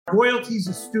royalties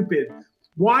is stupid.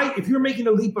 Why, if you're making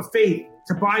a leap of faith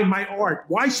to buy my art,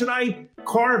 why should I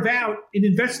carve out an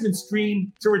investment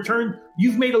stream to return?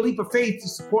 You've made a leap of faith to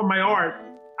support my art.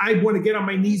 I want to get on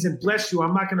my knees and bless you.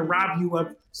 I'm not going to rob you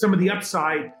of some of the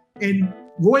upside. And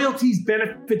royalties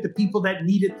benefit the people that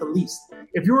need it the least.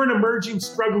 If you're an emerging,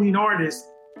 struggling artist,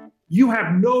 you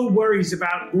have no worries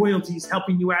about royalties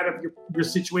helping you out of your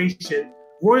situation.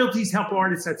 Royalties help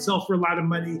artists that sell for a lot of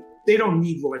money. They don't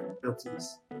need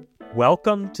royalties.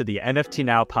 Welcome to the NFT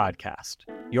Now podcast,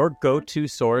 your go-to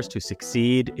source to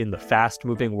succeed in the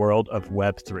fast-moving world of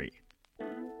Web3.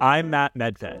 I'm Matt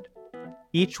Medved.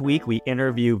 Each week, we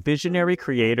interview visionary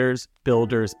creators,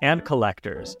 builders, and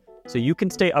collectors so you can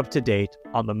stay up to date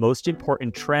on the most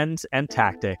important trends and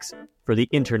tactics for the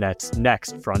internet's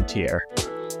next frontier.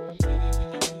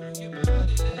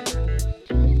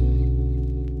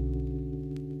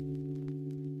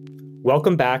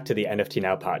 Welcome back to the NFT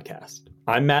Now podcast.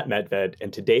 I'm Matt Medved,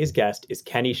 and today's guest is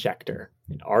Kenny Schachter,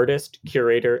 an artist,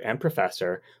 curator, and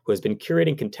professor who has been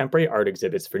curating contemporary art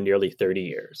exhibits for nearly 30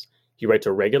 years. He writes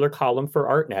a regular column for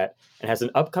ArtNet and has an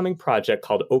upcoming project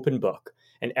called Open Book,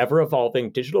 an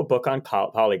ever-evolving digital book on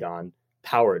Polygon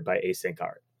powered by async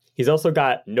art. He's also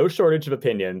got no shortage of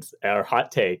opinions or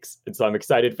hot takes, and so I'm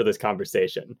excited for this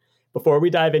conversation. Before we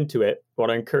dive into it, I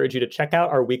want to encourage you to check out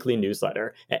our weekly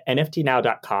newsletter at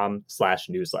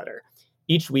nftnow.com/newsletter.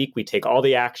 Each week, we take all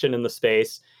the action in the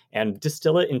space and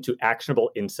distill it into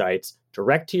actionable insights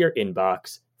direct to your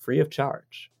inbox, free of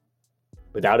charge.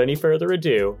 Without any further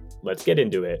ado, let's get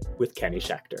into it with Kenny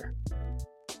Schachter.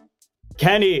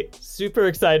 Kenny, super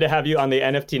excited to have you on the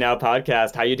NFT Now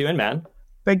podcast. How you doing, man?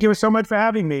 Thank you so much for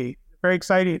having me. Very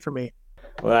exciting for me.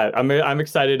 Well, I'm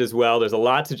excited as well. There's a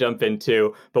lot to jump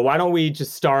into, but why don't we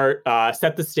just start,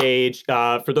 set the stage.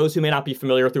 For those who may not be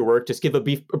familiar with your work, just give a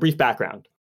brief background.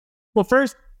 Well,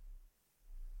 first,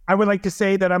 I would like to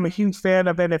say that I'm a huge fan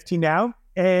of NFT Now,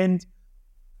 and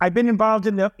I've been involved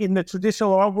in the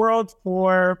traditional art world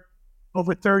for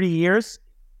over 30 years.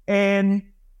 And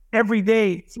every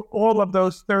day, for all of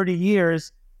those 30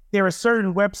 years, there are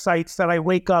certain websites that I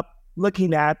wake up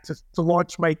looking at to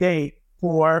launch my day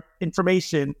for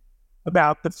information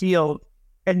about the field.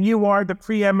 And you are the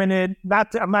preeminent,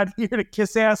 I'm not here to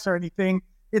kiss ass or anything.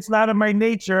 It's not in my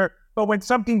nature, but when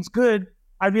something's good,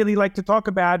 I really like to talk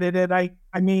about it. And I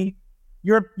mean,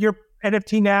 your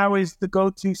NFT Now is the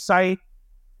go-to site.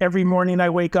 Every morning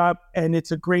I wake up and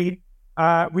it's a great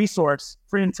resource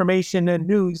for information and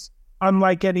news,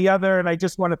 unlike any other. And I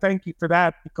just want to thank you for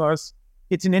that because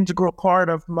it's an integral part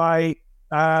of my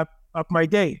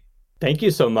day. Thank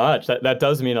you so much. That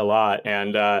does mean a lot.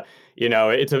 And,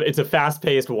 it's a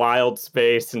fast-paced, wild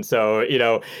space. And so,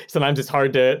 sometimes it's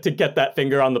hard to get that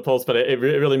finger on the pulse, but it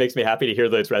really makes me happy to hear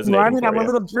that it's resonating. Well, I'm a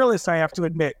little drillist, I have to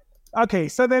admit. Okay,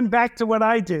 so then back to what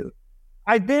I do.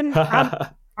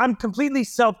 I'm completely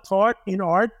self-taught in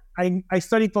art. I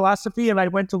studied philosophy and I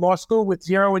went to law school with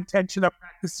zero intention of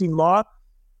practicing law,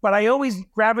 but I always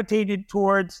gravitated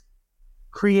towards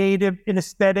an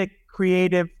aesthetic,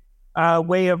 creative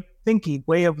way of thinking,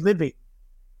 way of living.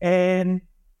 And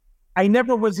I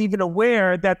never was even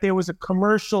aware that there was a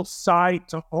commercial side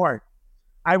to art.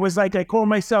 I call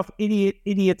myself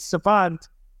idiot savant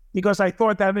because I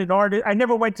thought that an artist, I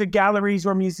never went to galleries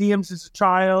or museums as a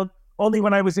child. Only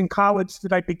when I was in college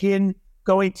did I begin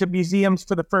going to museums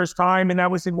for the first time, and I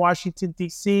was in Washington,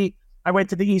 D.C. I went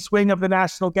to the East Wing of the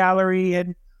National Gallery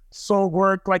and saw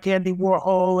work like Andy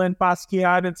Warhol and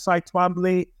Basquiat and Cy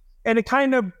Twombly, and it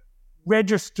kind of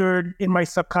registered in my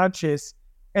subconscious.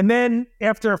 And then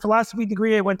after a philosophy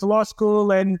degree, I went to law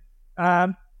school, and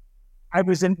I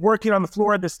was working on the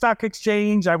floor of the stock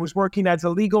exchange. I was working as a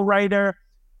legal writer.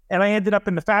 And I ended up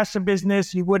in the fashion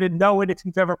business. You wouldn't know it if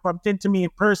you've ever bumped into me in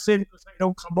person because I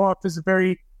don't come off as a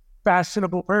very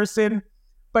fashionable person.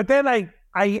 But then I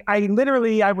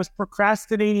was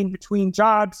procrastinating between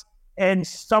jobs and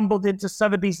stumbled into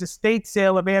Sotheby's estate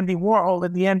sale of Andy Warhol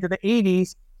in the end of the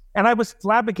 80s. And I was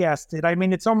flabbergasted. I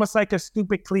mean, it's almost like a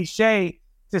stupid cliche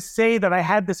to say that I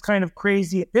had this kind of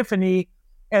crazy epiphany.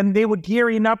 And they were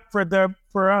gearing up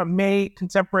for a May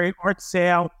contemporary art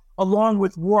sale along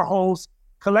with Warhol's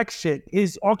collection.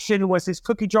 His auction was his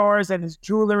cookie jars and his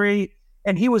jewelry,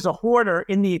 and he was a hoarder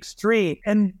in the extreme.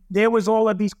 And there was all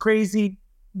of these crazy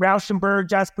Rauschenberg,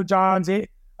 Jasper Johns,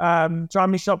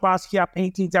 Jean-Michel Basquiat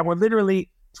paintings that were literally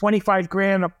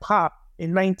 $25,000 a pop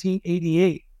in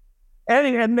 1988.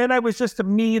 And then I was just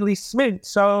immediately smitten.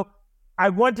 So I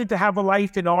wanted to have a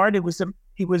life in art. It was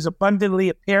abundantly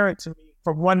apparent to me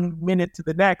from one minute to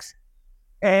the next.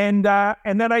 And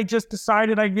then I just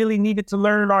decided I really needed to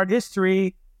learn art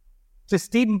history to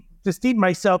to steep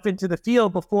myself into the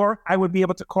field before I would be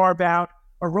able to carve out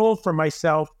a role for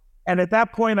myself. And at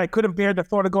that point, I couldn't bear the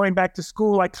thought of going back to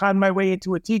school. I conned my way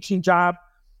into a teaching job,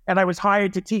 and I was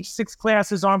hired to teach 6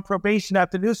 classes on probation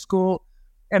at the new school.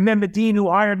 And then the dean who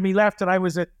hired me left, and I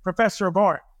was a professor of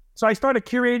art. So I started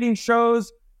curating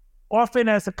shows, often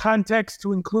as a context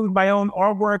to include my own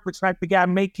artwork, which I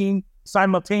began making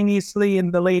simultaneously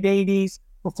in the late 80s.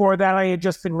 Before that, I had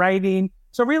just been writing.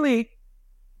 So really,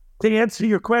 to answer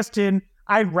your question,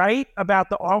 I write about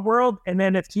the art world and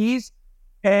NFTs,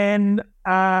 and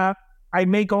I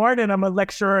make art, and I'm a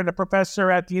lecturer and a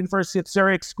professor at the University of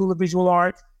Zurich School of Visual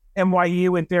Arts,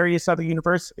 NYU, and various other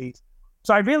universities.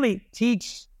 So I really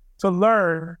teach to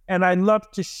learn, and I love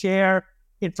to share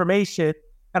information.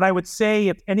 And I would say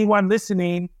if anyone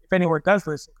listening, if anyone does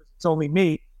listen, because it's only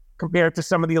me, compared to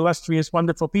some of the illustrious,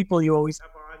 wonderful people you always have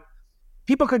on,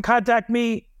 people can contact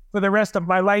me for the rest of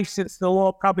my life, since they'll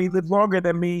all probably live longer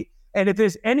than me. And if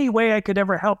there's any way I could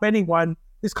ever help anyone,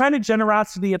 this kind of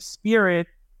generosity of spirit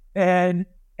and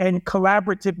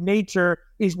collaborative nature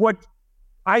is what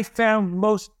I found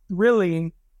most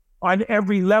thrilling on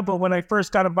every level. When I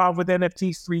first got involved with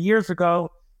NFTs 3 years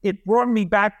ago, it brought me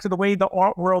back to the way the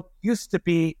art world used to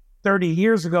be 30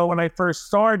 years ago when I first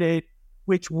started,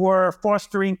 which were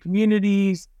fostering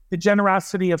communities, the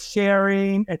generosity of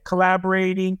sharing and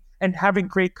collaborating and having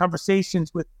great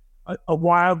conversations with a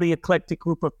wildly eclectic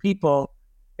group of people.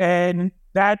 And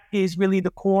that is really the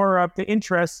core of the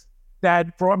interest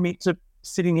that brought me to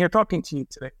sitting here talking to you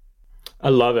today. I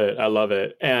love it. I love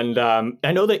it. And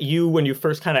I know that you, when you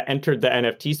first kind of entered the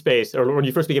NFT space, or when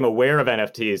you first became aware of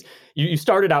NFTs, you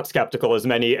started out skeptical, as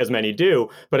many do,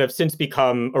 but have since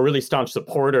become a really staunch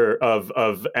supporter of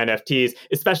NFTs,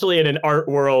 especially in an art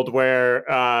world where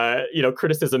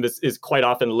criticism is quite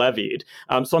often levied.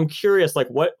 So I'm curious, like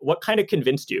what kind of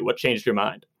convinced you? What changed your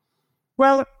mind?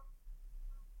 Well,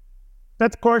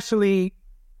 that's partially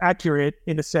accurate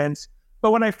in a sense.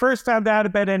 But when I first found out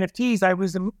about NFTs,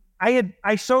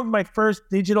 I showed my first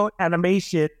digital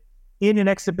animation in an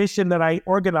exhibition that I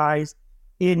organized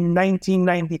in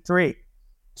 1993.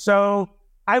 So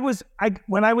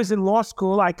when I was in law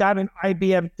school, I got an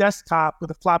IBM desktop with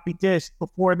a floppy disk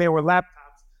before there were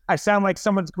laptops. I sound like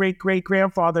someone's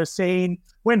great-great-grandfather saying,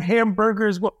 when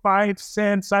hamburgers were 5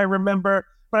 cents, I remember.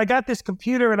 But I got this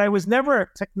computer, and I was never a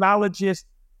technologist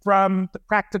from the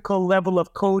practical level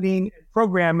of coding and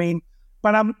programming,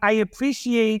 but I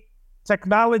appreciate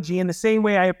technology in the same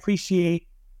way I appreciate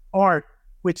art,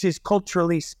 which is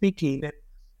culturally speaking.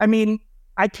 I mean,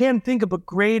 I can't think of a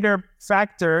greater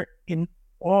factor in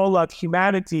all of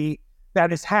humanity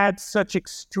that has had such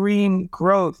extreme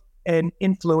growth and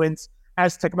influence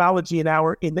as technology in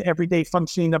the everyday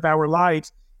functioning of our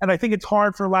lives. And I think it's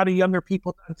hard for a lot of younger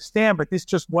people to understand, but this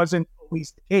just wasn't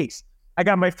always the case. I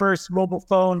got my first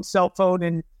cell phone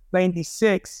in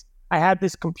 96. I had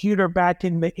this computer back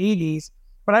in the 80s.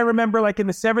 But I remember, like in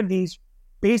the 70s,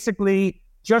 basically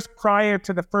just prior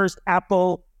to the first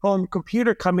Apple home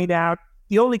computer coming out,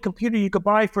 the only computer you could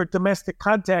buy for domestic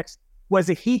context was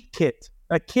a heat kit,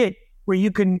 a kit where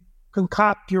you can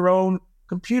concoct your own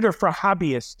computer for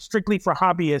hobbyists, strictly for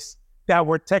hobbyists that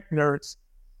were tech nerds.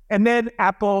 And then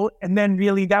Apple, and then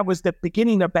really that was the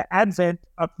beginning of the advent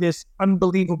of this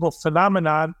unbelievable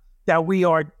phenomenon that we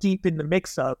are deep in the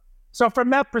mix of. So from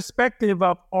that perspective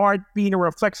of art being a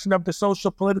reflection of the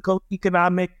social, political,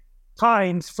 economic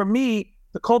times, for me,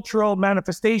 the cultural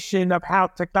manifestation of how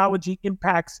technology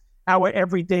impacts our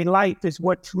everyday life is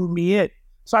what drew me in.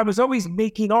 So I was always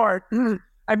making art.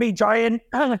 I made giant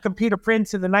computer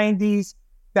prints in the 90s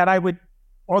that I would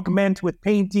augment with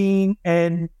painting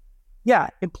and,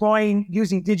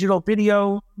 using digital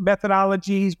video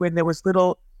methodologies when there was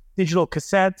little digital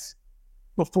cassettes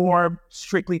before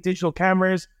strictly digital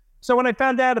cameras. So when I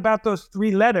found out about those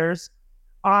 3 letters,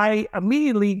 I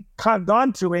immediately conned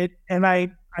on to it, and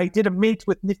I did a meet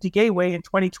with Nifty Gateway in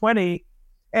 2020.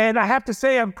 And I have to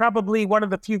say, I'm probably one of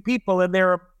the few people, and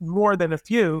there are more than a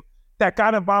few, that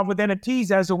got involved with NFTs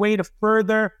as a way to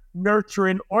further nurture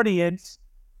an audience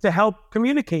to help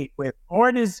communicate with.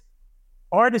 Art is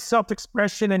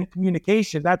self-expression and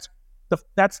communication. That's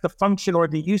the function or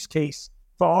the use case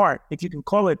for art, if you can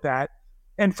call it that.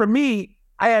 And for me,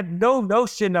 I had no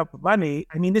notion of money.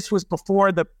 I mean, this was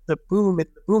before the boom in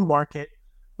the boom market.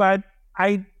 But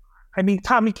I mean,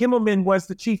 Tommy Kimmelman was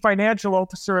the chief financial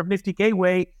officer of Nifty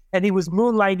Gateway, and he was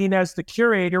moonlighting as the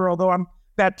curator, although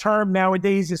that term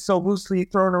nowadays is so loosely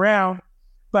thrown around.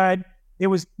 But there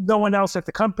was no one else at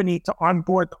the company to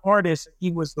onboard the artist.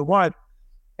 He was the one.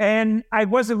 And I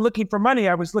wasn't looking for money.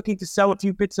 I was looking to sell a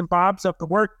few bits and bobs of the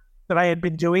work that I had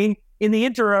been doing. In the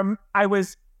interim, I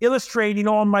was illustrating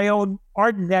all my own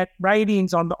ArtNet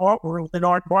writings on the art world and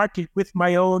art market with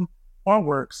my own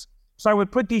artworks. So I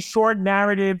would put these short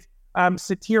narrative,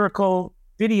 satirical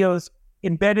videos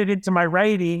embedded into my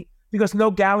writing because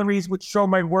no galleries would show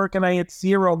my work and I had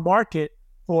zero market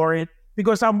for it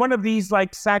because I'm one of these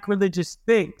like sacrilegious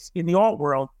things in the art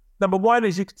world. Number one,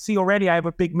 as you can see already, I have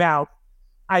a big mouth.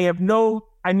 I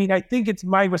think it's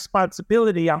my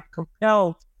responsibility. I'm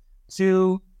compelled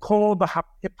to call the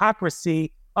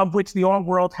hypocrisy of which the art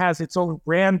world has its own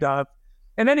brand of.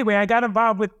 And anyway, I got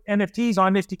involved with NFTs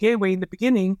on Nifty Gateway in the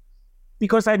beginning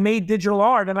because I made digital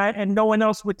art and no one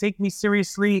else would take me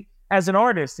seriously as an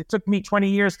artist. It took me 20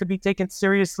 years to be taken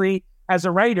seriously as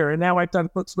a writer. And now I've done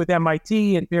books with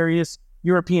MIT and various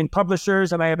European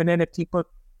publishers. And I have an NFT book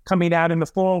coming out in the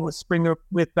fall with Springer,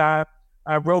 with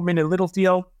Roman and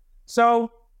Littlefield.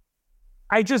 So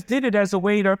I just did it as a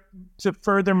way to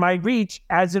further my reach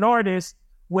as an artist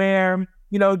where,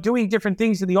 doing different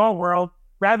things in the art world,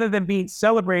 rather than being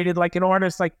celebrated like an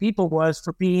artist like People was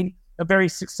for being a very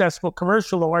successful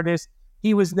commercial artist,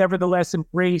 he was nevertheless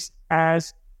embraced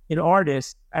as an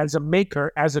artist, as a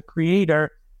maker, as a creator,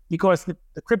 because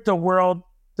the crypto world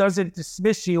doesn't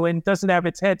dismiss you and doesn't have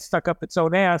its head stuck up its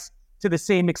own ass to the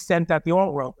same extent that the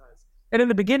art world does. And in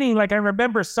the beginning, like I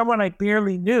remember someone I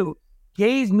barely knew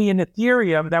gave me an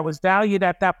Ethereum that was valued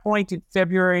at that point in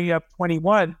February of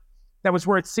 21, that was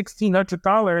worth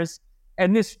 $1,600.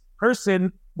 And this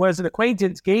person was an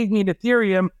acquaintance, gave me an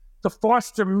Ethereum to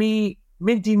foster me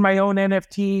minting my own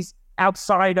NFTs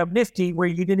outside of Nifty, where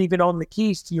you didn't even own the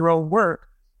keys to your own work.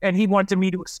 And he wanted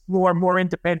me to explore more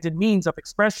independent means of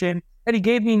expression. And he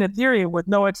gave me an Ethereum with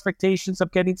no expectations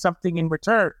of getting something in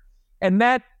return. And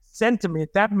that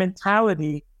sentiment, that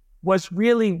mentality was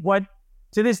really what,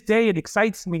 to this day, it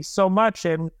excites me so much.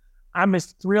 And I'm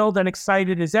as thrilled and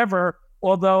excited as ever,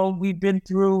 although we've been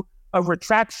through a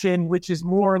retraction, which is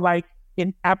more like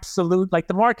an absolute, like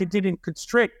the market didn't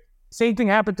constrict. Same thing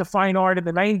happened to fine art in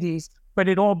the 90s, but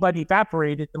it all but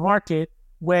evaporated the market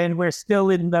when we're still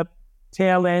in the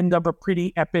tail end of a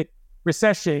pretty epic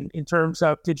recession in terms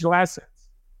of digital assets.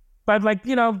 But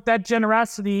that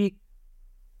generosity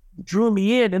drew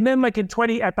me in. And then at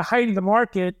the height of the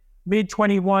market, mid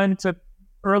 21 to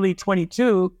early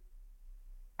 22,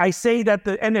 I say that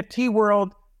the NFT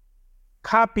world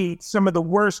copied some of the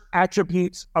worst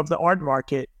attributes of the art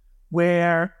market,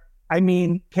 where,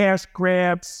 cash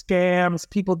grabs, scams,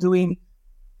 people doing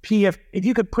if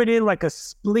you could put in like a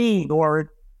spleen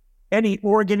or any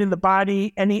organ in the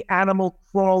body, any animal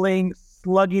crawling,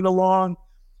 slugging along,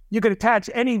 you could attach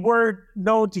any word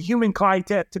known to humankind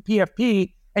to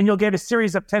PFP, and you'll get a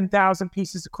series of 10,000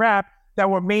 pieces of crap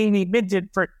that were mainly minted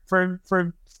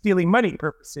for stealing money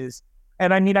purposes.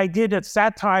 And I did a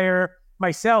satire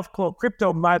myself called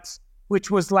Crypto Mutts,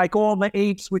 which was like all the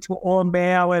apes, which were all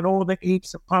male, and all the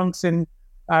apes and punks and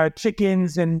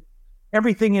chickens and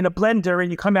everything in a blender,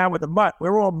 and you come out with a mutt.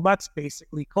 We're all mutts,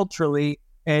 basically, culturally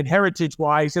and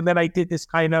heritage-wise. And then I did this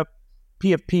kind of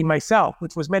PFP myself,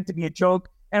 which was meant to be a joke.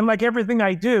 And like everything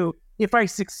I do, if I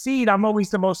succeed, I'm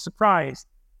always the most surprised,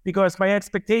 because my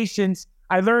expectations,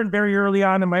 I learned very early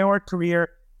on in my art career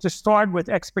to start with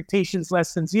expectations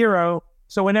less than zero.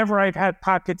 So whenever I've had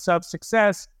pockets of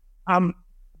success, I'm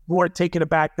more taken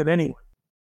aback than anyone.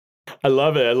 I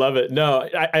love it. No,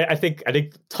 I think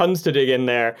tons to dig in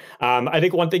there. I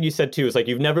think one thing you said too is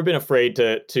you've never been afraid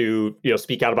to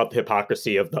speak out about the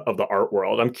hypocrisy of the art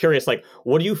world. I'm curious,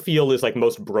 what do you feel is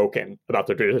most broken about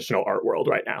the traditional art world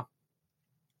right now?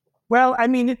 Well,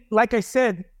 like I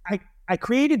said, I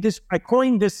coined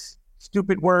this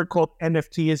stupid word called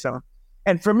NFTism.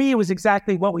 And for me, it was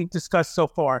exactly what we've discussed so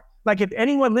far. If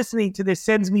anyone listening to this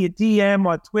sends me a DM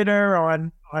on Twitter,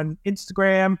 or on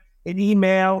Instagram, an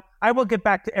email, I will get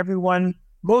back to everyone,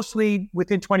 mostly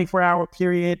within 24-hour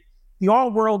period. The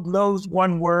art world knows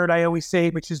one word I always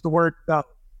say, which is the word no.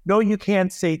 No, you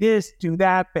can't say this, do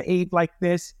that, behave like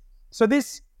this. So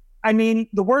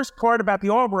the worst part about the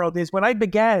art world is when I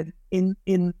began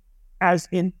in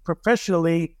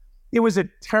professionally, it was a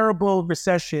terrible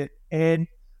recession. And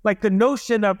the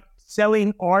notion of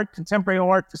selling art, contemporary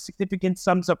art, for significant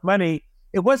sums of money,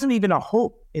 it wasn't even a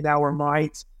hope in our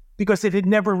minds, because it had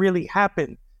never really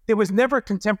happened. There was never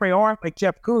contemporary art like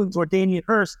Jeff Koons or Damien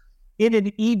Hirst in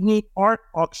an evening art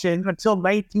auction until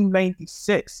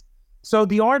 1996. So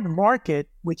the art market,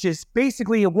 which is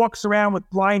basically, it walks around with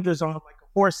blinders on like a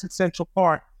horse in Central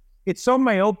Park, it's so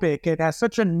myopic. It has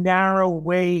such a narrow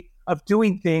way of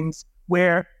doing things,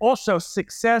 where also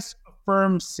success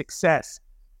affirms success.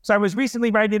 So I was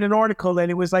recently writing an article, and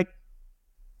it was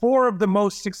 4 of the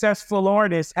most successful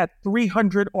artists had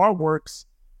 300 artworks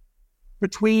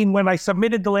between when I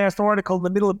submitted the last article in the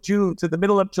middle of June to the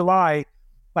middle of July,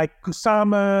 like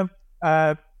Kusama,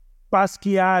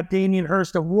 Basquiat, Damien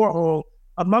Hirst, and Warhol,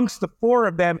 amongst the four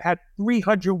of them had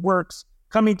 300 works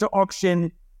coming to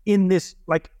auction in this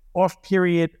like off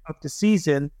period of the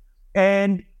season.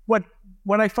 And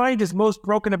what I find is most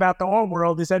broken about the art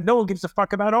world is that no one gives a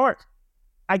fuck about art.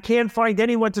 I can't find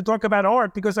anyone to talk about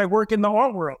art because I work in the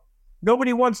art world.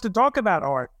 Nobody wants to talk about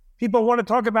art. People want to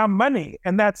talk about money,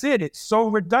 and that's it. It's so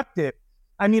reductive.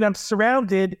 I mean, I'm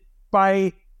surrounded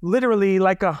by literally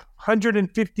like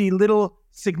 150 little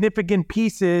significant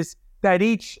pieces that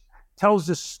each tells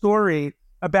a story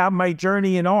about my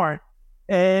journey in art.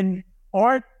 And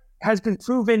art has been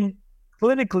proven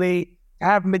clinically to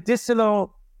have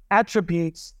medicinal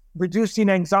attributes, reducing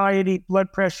anxiety,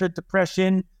 blood pressure,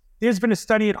 depression. There's been a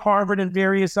study at Harvard and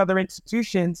various other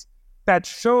institutions that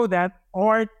show that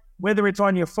art, whether it's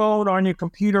on your phone, on your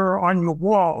computer, or on your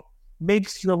wall,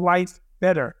 makes your life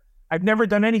better. I've never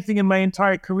done anything in my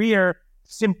entire career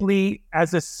simply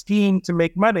as a scheme to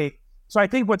make money. So I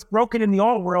think what's broken in the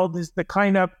art world is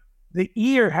the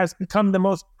ear has become the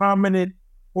most prominent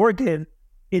organ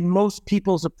in most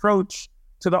people's approach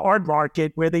to the art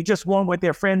market, where they just want what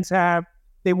their friends have.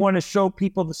 They want to show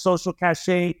people the social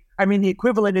cachet. I mean, the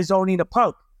equivalent is owning a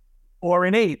pub or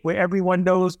an ape, where everyone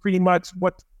knows pretty much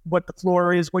what the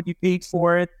floor is, what you paid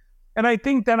for it. And I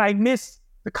think that I miss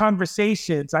the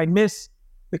conversations. I miss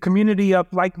the community of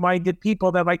like-minded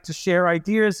people that like to share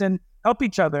ideas and help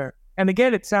each other. And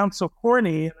again, it sounds so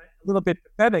corny and a little bit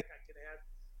pathetic, I can add,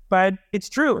 but it's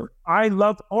true. I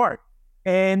love art.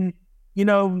 And,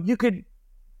 you could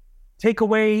take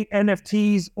away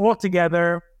NFTs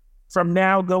altogether from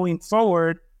now going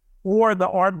forward, or the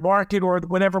art market, or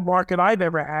whatever market I've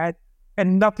ever had,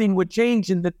 and nothing would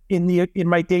change in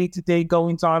my day-to-day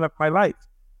goings-on of my life.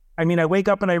 I mean, I wake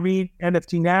up and I read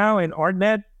NFT Now and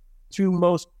ArtNet, two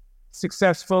most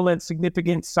successful and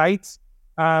significant sites,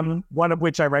 one of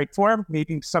which I write for.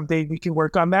 Maybe someday we can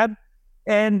work on that.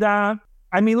 And I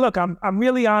mean, look, I'm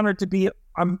really honored to be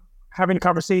having a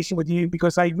conversation with you,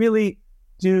 because I really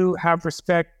do have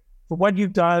respect for what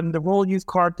you've done, the role you've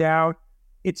carved out.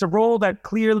 It's a role that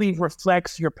clearly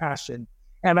reflects your passion.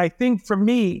 And I think for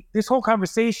me, this whole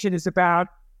conversation is about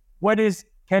what is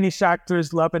Kenny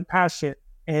Schachter's love and passion,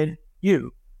 and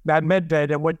you, Matt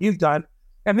Medved, and what you've done.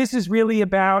 And this is really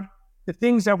about the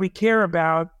things that we care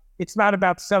about. It's not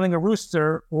about selling a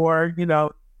rooster or,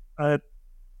 a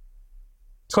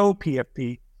toe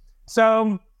PFP.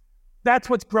 So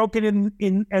that's what's broken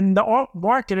and the art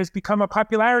market has become a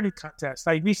popularity contest.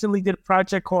 I recently did a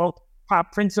project called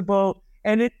Pop Principle,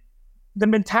 and the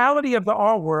mentality of the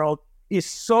art world is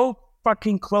so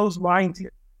fucking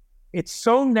closed-minded. It's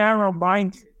so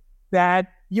narrow-minded that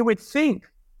you would think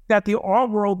that the art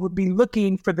world would be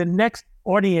looking for the next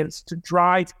audience to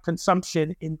drive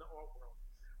consumption in the art world.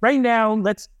 Right now,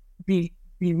 let's be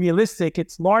realistic.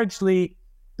 It's largely,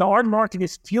 the art market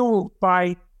is fueled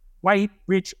by white,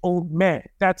 rich, old men.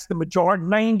 That's the majority,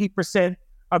 90%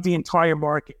 of the entire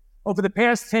market. Over the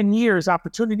past 10 years,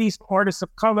 opportunities for artists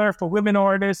of color, for women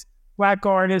artists, Black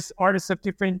artists, artists of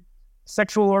different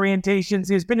sexual orientations,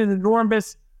 there's been an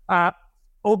enormous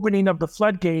opening of the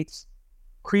floodgates,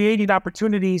 creating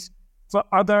opportunities for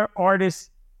other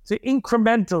artists to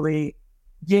incrementally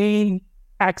gain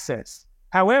access.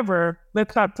 However,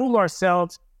 let's not fool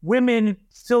ourselves. Women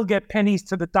still get pennies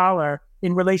to the dollar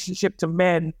in relationship to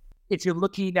men if you're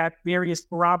looking at various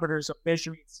barometers of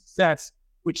measuring success,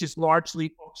 which is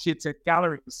largely auctions and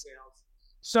gallery sales.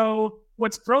 So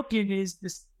what's broken is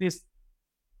this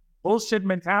bullshit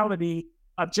mentality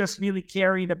of just really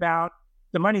caring about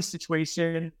the money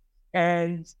situation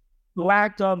and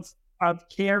lack of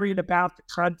caring about the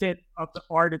content of the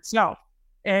art itself.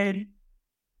 And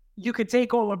you could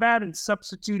take all of that and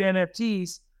substitute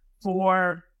NFTs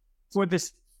for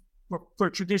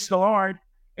traditional art,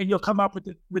 and you'll come up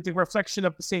with the reflection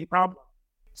of the same problem.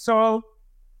 So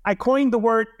I coined the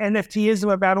word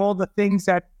NFTism about all the things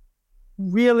that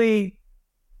really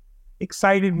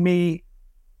excited me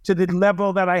to the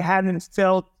level that I hadn't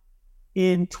felt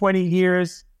in 20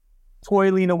 years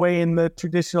toiling away in the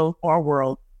traditional art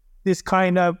world. This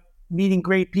kind of meeting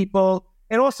great people.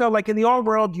 And also, like in the art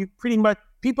world, you pretty much,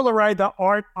 people are either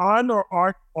art on or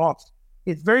art off.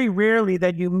 It's very rarely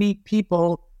that you meet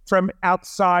people from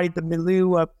outside the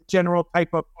milieu of general type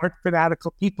of art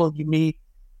fanatical people you meet.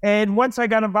 And once I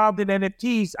got involved in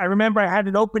NFTs, I remember I had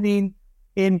an opening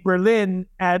in Berlin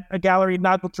at a gallery,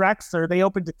 Nagel Draxler. They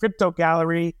opened a crypto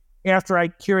gallery after I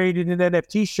curated an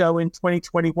NFT show in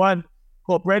 2021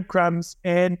 called Breadcrumbs.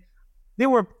 And there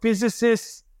were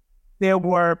physicists, There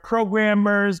were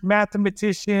programmers,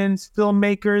 mathematicians,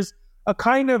 filmmakers, a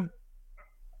kind of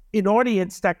an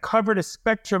audience that covered a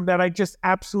spectrum that I just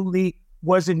absolutely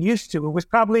wasn't used to. It was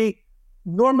probably,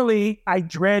 normally I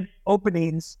dread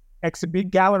openings,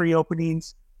 exhibit gallery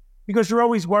openings, because you're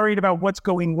always worried about what's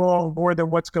going wrong more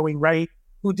than what's going right,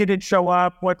 who didn't show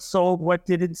up, what sold, what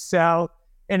didn't sell.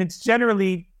 And it's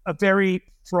generally a very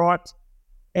fraught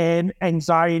and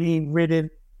anxiety-ridden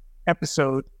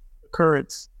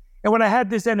occurrence. And when I had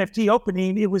this NFT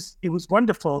opening, it was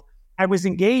wonderful. I was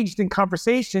engaged in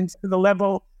conversations to the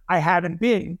level I hadn't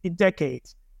been in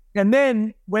decades. And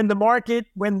then when the market,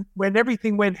 when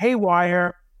everything went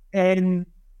haywire and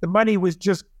the money was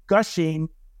just gushing,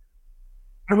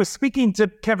 I was speaking to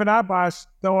Kevin Abbas,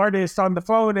 the artist, on the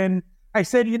phone, and I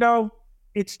said,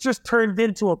 it's just turned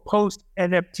into a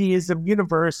post-NFTism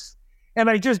universe. And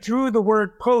I just drew the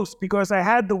word post because I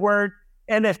had the word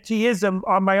NFTism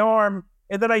on my arm,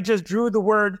 and then I just drew the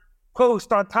word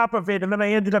post on top of it, and then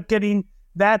I ended up getting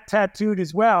that tattooed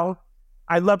as well.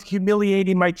 I love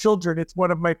humiliating my children. It's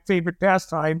one of my favorite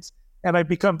pastimes, and I've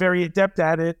become very adept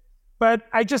at it. But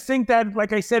I just think that,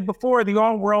 like I said before, the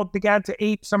art world began to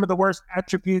ape some of the worst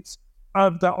attributes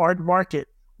of the art market.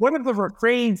 One of the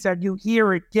refrains that you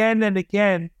hear again and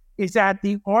again is that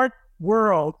the art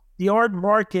world, the art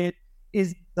market,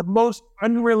 is the most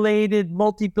unrelated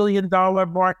multi-billion-dollar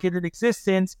market in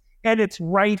existence, and it's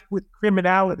rife with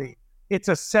criminality. It's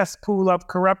a cesspool of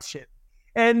corruption.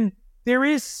 And there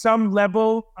is some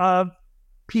level of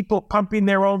people pumping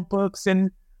their own books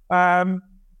and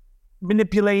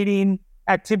manipulating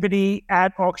activity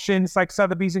at auctions like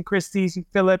Sotheby's and Christie's and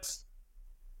Phillips.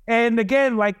 And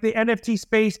again, like the NFT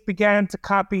space began to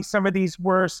copy some of these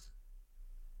worst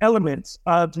elements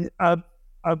of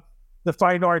the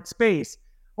fine art space.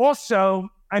 Also,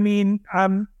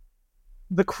 the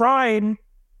crime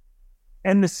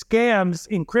and the scams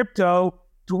in crypto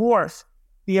dwarf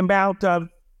the amount of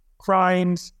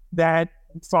crimes that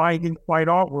you find in the fine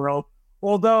art world.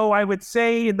 Although I would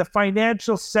say in the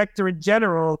financial sector in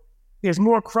general, there's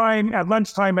more crime at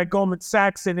lunchtime at Goldman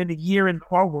Sachs than in a year in the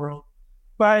art world.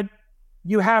 But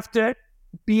you have to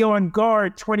be on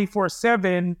guard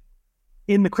 24/7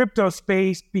 in the crypto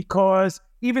space, because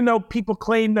even though people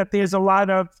claim that there's a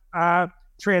lot of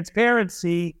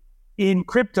transparency in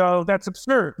crypto, that's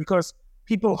absurd, because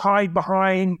people hide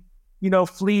behind,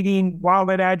 fleeting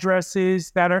wallet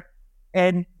addresses that are,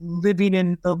 and living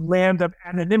in the land of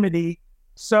anonymity.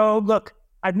 So look,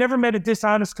 I've never met a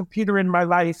dishonest computer in my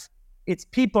life. It's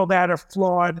people that are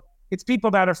flawed. It's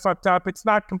people that are fucked up. It's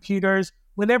not computers.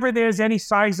 Whenever there's any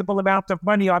sizable amount of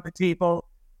money on the table,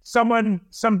 some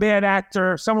bad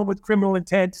actor, someone with criminal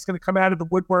intent is going to come out of the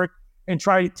woodwork and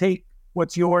try to take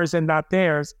what's yours and not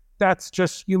theirs. That's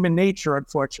just human nature,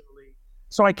 unfortunately.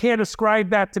 So I can't ascribe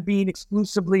that to being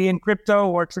exclusively in crypto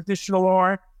or traditional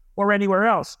art or anywhere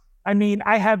else.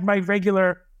 I have my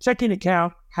regular checking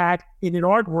account hacked in an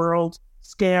art world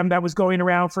scam that was going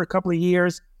around for a couple of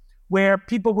years, where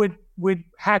people would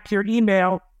hack your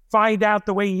email, find out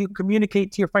the way you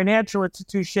communicate to your financial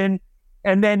institution,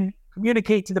 and then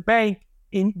communicate to the bank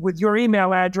with your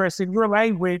email address in your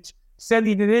language,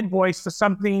 sending an invoice for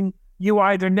something you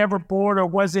either never bought or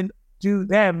wasn't due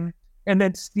them, and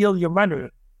then steal your money.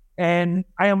 And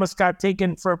I almost got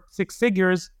taken for 6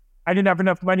 figures. I didn't have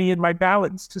enough money in my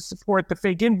balance to support the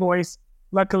fake invoice,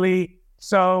 luckily.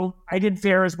 So I didn't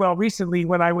fare as well recently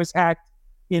when I was hacked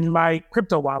in my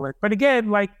crypto wallet. But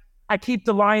again, I keep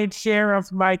the lion's share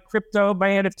of my crypto, my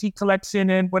NFT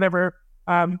collection, and whatever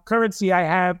currency I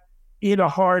have in a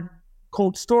hard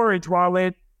cold storage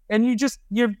wallet. And it's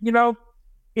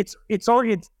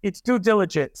due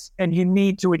diligence, and you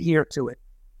need to adhere to it.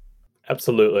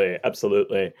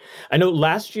 Absolutely. I know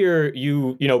last year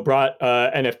you brought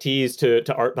NFTs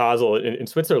to Art Basel in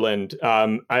Switzerland.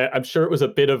 I'm sure it was a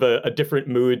bit of a different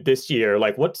mood this year.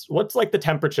 Like what's like the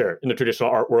temperature in the traditional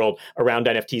art world around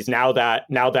NFTs now that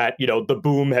the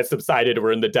boom has subsided,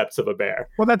 we're in the depths of a bear?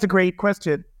 Well, that's a great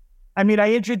question. I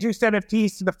introduced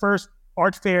NFTs to the first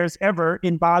art fairs ever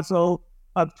in Basel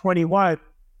of 21,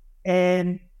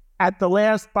 and at the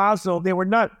last Basel there were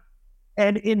none.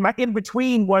 And in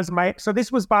between was so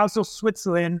this was Basel,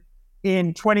 Switzerland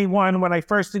in 21 when I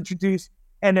first introduced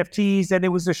NFTs, and it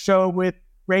was a show with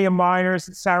Raya Myers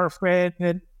and Sarah Fred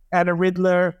and Anna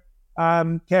Ridler,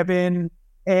 Kevin,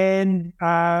 and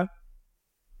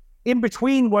in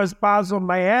between was Basel,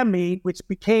 Miami, which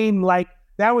became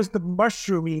that was the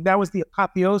mushrooming, that was the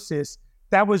apotheosis.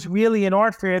 That was really an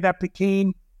art fair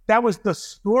that was the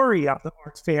story of the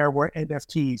art fair, were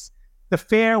NFTs. The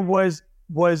fair was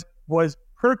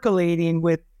percolating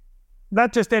with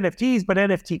not just NFTs, but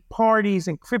NFT parties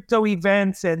and crypto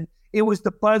events. And it was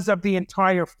the buzz of the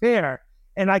entire fair.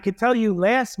 And I could tell you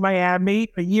last Miami,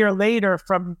 a year later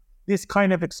from this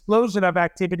kind of explosion of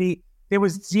activity, there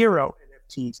was zero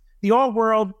NFTs. The art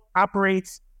world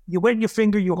operates, you wet your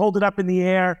finger, you hold it up in the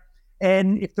air,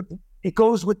 and it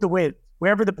goes with the wind.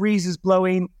 Wherever the breeze is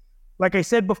blowing, like I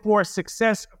said before,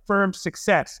 success affirms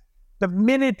success. The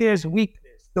minute there's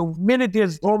weakness, the minute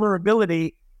there's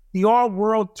vulnerability, the art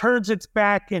world turns its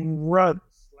back and runs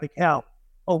like hell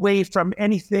away from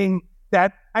anything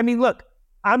that, I mean, look,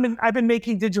 I've been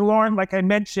making digital art, like I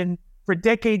mentioned, for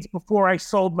decades before I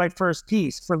sold my first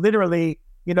piece, for literally,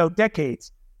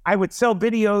 decades. I would sell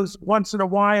videos once in a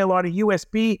while on a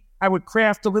USB. I would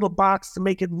craft a little box to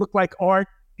make it look like art,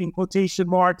 in quotation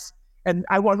marks. And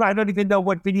I don't even know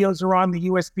what videos are on the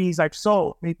USBs I've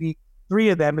sold, maybe 3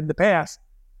 of them in the past.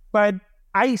 But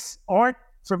art,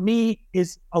 for me,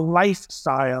 is a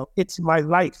lifestyle. It's my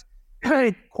life.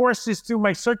 It courses through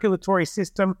my circulatory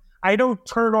system. I don't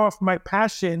turn off my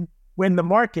passion when the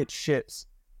market shifts.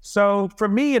 So for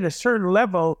me, at a certain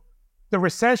level, the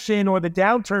recession or the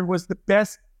downturn was the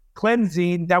best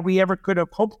cleansing that we ever could have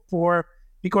hoped for,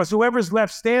 because whoever's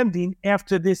left standing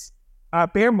after this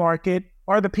bear market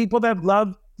are the people that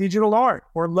love digital art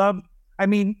or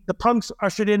the punks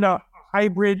ushered in a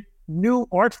hybrid new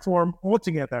art form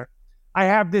altogether. I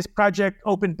have this project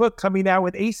Open Book coming out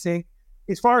with async.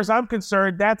 As far as I'm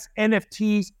concerned, that's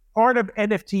NFTs. Part of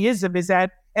NFTism is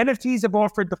that NFTs have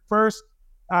offered the first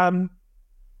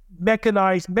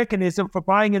mechanized mechanism for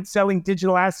buying and selling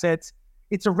digital assets.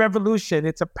 It's a revolution.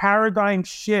 It's a paradigm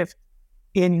shift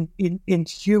in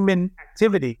human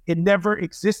activity. It never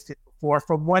existed before,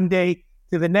 from one day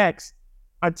to the next,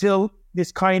 until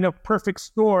this kind of perfect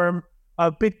storm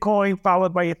of Bitcoin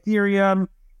followed by Ethereum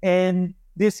and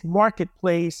this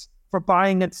marketplace for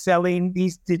buying and selling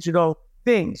these digital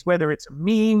things, whether it's a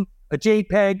meme, a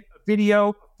JPEG, a video,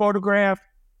 a photograph.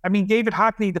 I mean, David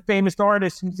Hockney, the famous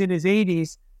artist who's in his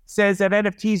 80s, says that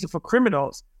NFTs are for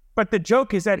criminals. But the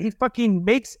joke is that he fucking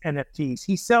makes NFTs.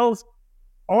 He sells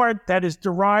art that is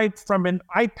derived from an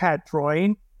iPad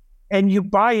drawing, and you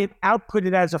buy it, output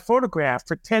it as a photograph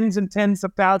for tens and tens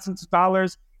of thousands of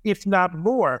dollars, if not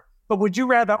more. But would you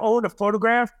rather own a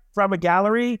photograph from a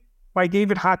gallery by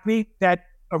David Hockney that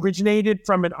originated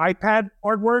from an iPad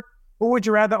artwork? Or would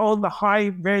you rather own the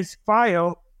high-res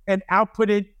file and output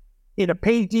it in a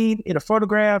painting, in a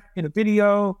photograph, in a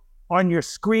video, on your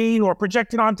screen, or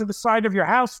project it onto the side of your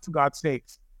house, for God's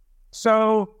sakes?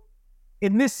 So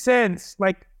in this sense,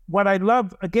 like what I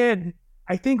love, again,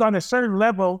 I think on a certain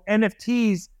level,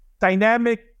 NFTs,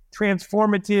 dynamic,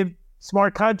 transformative,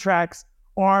 smart contracts,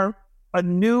 are a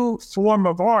new form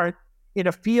of art in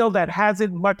a field that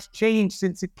hasn't much changed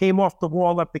since it came off the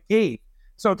wall of the cave.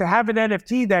 So to have an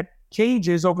NFT that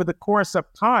changes over the course of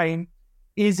time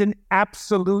is an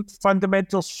absolute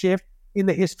fundamental shift in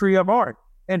the history of art.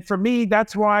 And for me,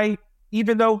 that's why,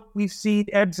 even though we've seen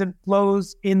ebbs and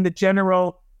flows in the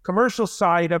general commercial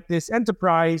side of this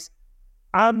enterprise,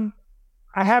 I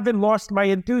haven't lost my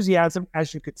enthusiasm,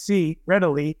 as you could see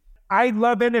readily. I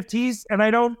love NFTs, and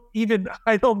I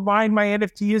don't mind my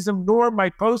NFTism nor my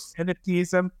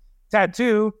post-NFTism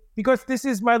tattoo, because this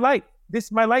is my life.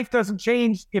 My life doesn't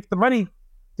change if the money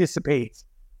dissipates.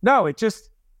 No,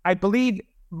 I believe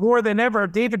more than ever.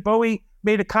 David Bowie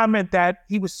made a comment that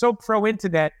he was so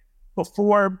pro-internet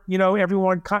before,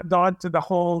 everyone caught on to the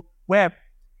whole web.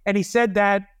 And he said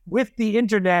that with the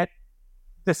internet,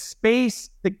 the space,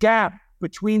 the gap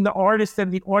between the artist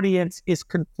and the audience is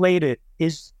conflated,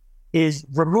 is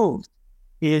removed,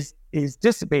 is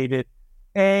dissipated.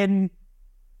 And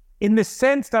in the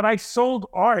sense that I sold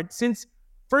art, since,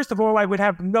 first of all, I would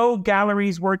have no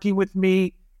galleries working with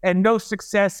me and no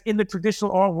success in the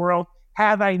traditional art world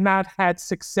had I not had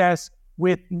success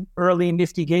with early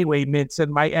Nifty Gateway mints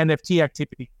and my NFT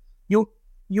activity.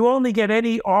 You only get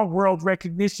any art world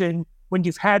recognition when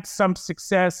you've had some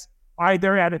success,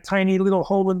 either at a tiny little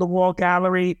hole-in-the-wall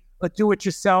gallery, a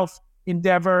do-it-yourself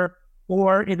endeavor,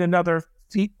 or in another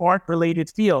art-related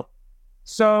field.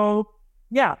 So,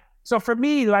 yeah. So for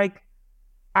me,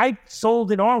 I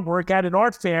sold an artwork at an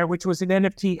art fair, which was an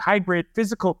NFT hybrid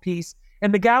physical piece,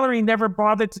 and the gallery never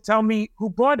bothered to tell me who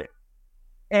bought it.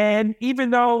 And even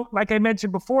though, like I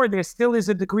mentioned before, there still is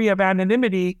a degree of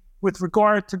anonymity with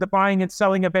regard to the buying and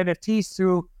selling of NFTs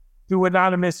through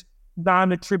anonymous,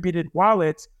 non-attributed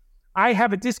wallets, I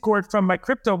have a Discord from my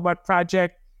crypto mutt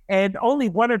project, and only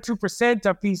 1 or 2%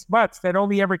 of these mutts that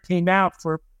only ever came out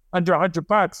for under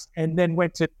 $100 and then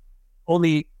went to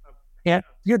only a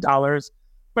few dollars.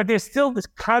 But there's still this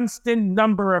constant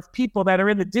number of people that are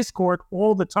in the Discord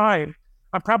all the time.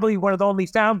 I'm probably one of the only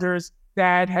founders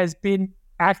that has been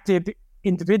active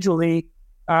individually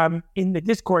in the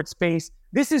Discord space.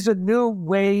 This is a new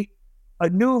way, a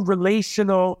new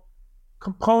relational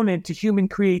component to human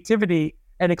creativity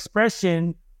and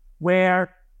expression,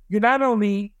 where you not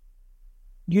only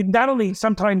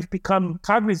sometimes become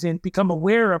cognizant, become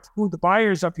aware of who the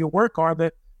buyers of your work are,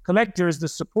 the collectors, the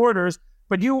supporters,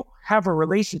 but you have a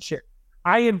relationship.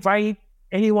 I invite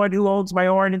anyone who owns my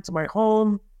art into my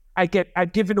home.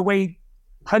 I've given away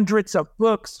hundreds of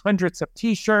books, hundreds of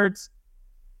t-shirts,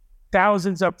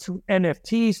 thousands of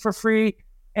NFTs for free.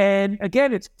 And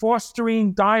again, it's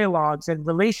fostering dialogues and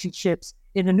relationships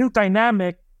in a new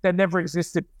dynamic that never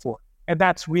existed before. And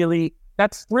that's thrilling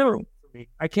for me.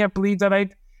 I can't believe that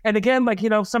and again,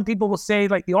 some people will say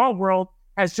the art world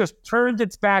has just turned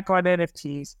its back on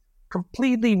NFTs,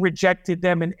 completely rejected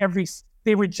them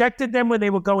they rejected them when they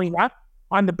were going up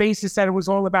on the basis that it was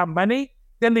all about money.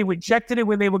 Then they rejected it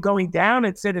when they were going down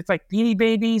and said it's like Beanie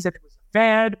Babies and it was a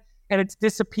fad and it's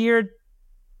disappeared.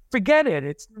 Forget it.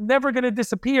 It's never going to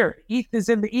disappear. ETH is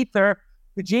in the ether.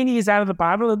 The genie is out of the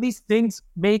bottle, and these things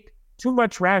make too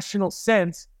much rational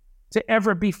sense to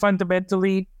ever be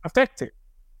fundamentally affected.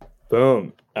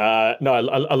 Boom. No,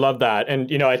 I love that.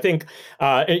 And, I think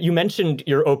you mentioned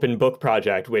your open book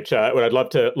project, which what I'd love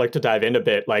to dive in a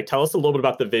bit. Tell us a little bit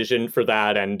about the vision for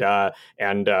that and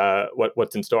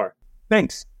what's in store.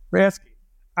 Thanks for asking.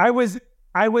 There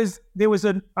was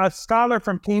a scholar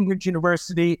from Cambridge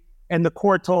University and the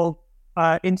Courtauld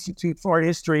Institute for Art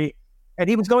History, and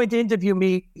he was going to interview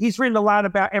me. He's written a lot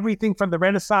about everything from the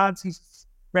Renaissance. He's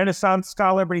a Renaissance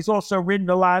scholar, but he's also written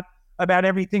a lot about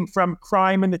everything from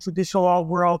crime in the traditional art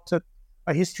world to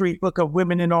a history book of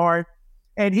women in art.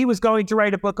 And he was going to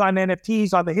write a book on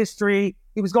NFTs, on the history.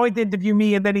 He was going to interview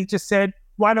me, and then he just said,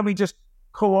 why don't we just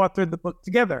co-author the book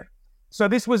together? So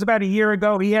this was about a year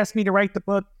ago. He asked me to write the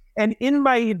book. And in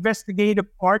my investigative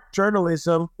art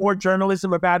journalism or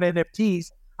journalism about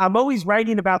NFTs, I'm always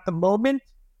writing about the moment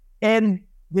and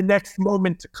the next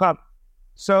moment to come.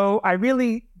 So I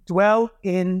really dwell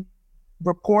in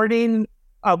reporting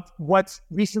of what's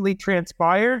recently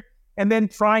transpired and then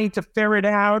trying to ferret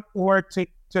out or to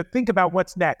think about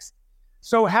what's next.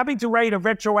 So having to write a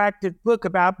retroactive book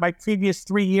about my previous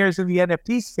 3 years in the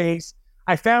NFT space,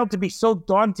 I found to be so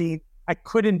daunting, I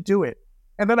couldn't do it.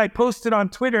 And then I posted on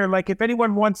Twitter, if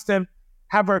anyone wants to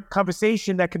have a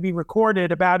conversation that can be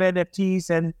recorded about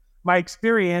NFTs and my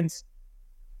experience,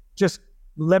 just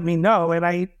let me know. And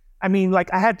I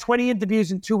had 20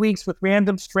 interviews in 2 weeks with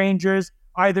random strangers,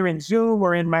 either in Zoom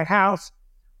or in my house.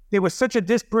 There was such a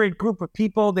disparate group of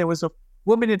people. There was a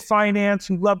woman in finance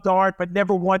who loved art but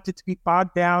never wanted to be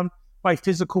bogged down by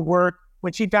physical work.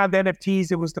 When she found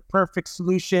NFTs, it was the perfect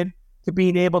solution to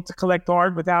being able to collect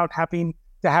art without having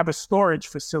to have a storage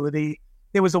facility.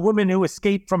 There was a woman who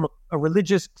escaped from a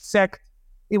religious sect.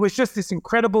 It was just this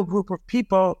incredible group of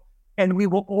people, and we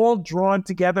were all drawn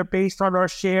together based on our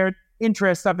shared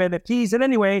interest of NFTs. And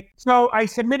anyway, so I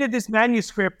submitted this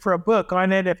manuscript for a book on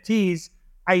NFTs.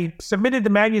 I submitted the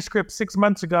manuscript 6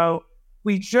 months ago.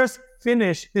 We just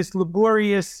finished this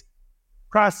laborious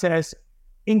process,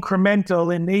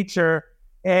 incremental in nature,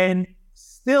 and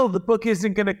still the book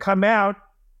isn't going to come out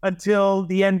until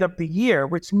the end of the year,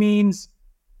 which means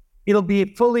it'll be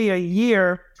fully a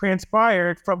year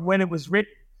transpired from when it was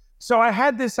written. So I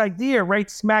had this idea right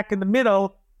smack in the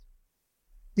middle.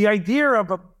 The idea of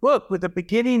a book with a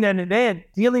beginning and an end,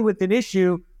 dealing with an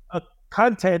issue of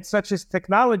content such as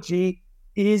technology,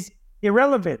 is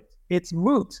irrelevant. It's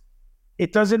moot.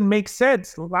 It doesn't make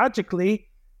sense logically.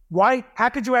 How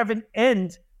could you have an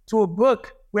end to a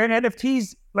book where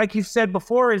NFTs, like you've said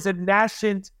before, is a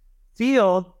nascent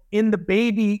field in the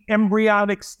baby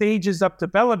embryonic stages of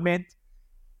development?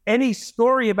 Any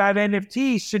story about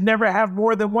NFTs should never have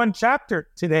more than one chapter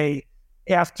today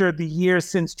after the year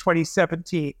since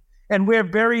 2017. And we're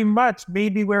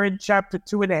maybe we're in chapter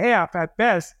 2.5 at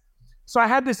best. So I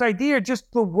had this idea, just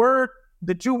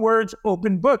the two words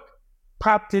open book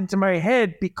popped into my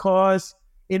head, because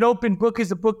an open book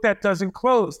is a book that doesn't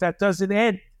close, that doesn't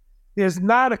end. There's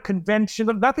not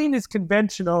nothing is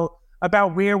conventional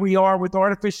about where we are with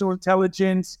artificial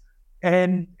intelligence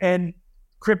and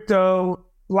crypto.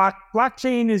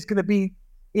 Blockchain is going to be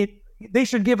it. They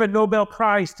should give a Nobel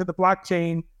Prize to the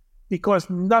blockchain, because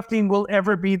nothing will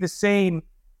ever be the same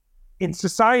in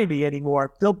society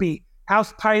anymore. There'll be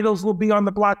house titles will be on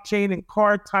the blockchain, and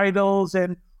car titles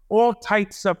and all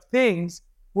types of things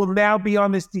will now be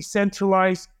on this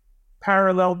decentralized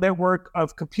parallel network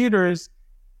of computers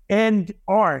and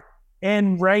art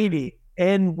and writing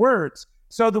and words.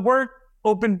 So the word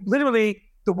open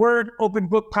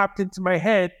book popped into my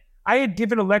head. I had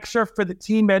given a lecture for the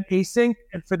team at Async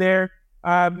and for their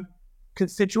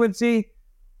constituency.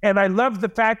 And I loved the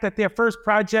fact that their first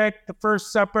project, the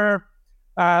First Supper,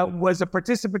 was a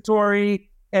participatory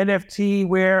NFT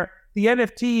where the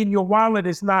NFT in your wallet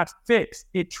is not fixed.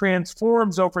 It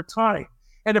transforms over time.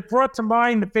 And it brought to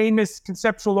mind the famous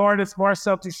conceptual artist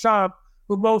Marcel Duchamp,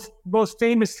 who most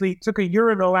famously took a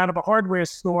urinal out of a hardware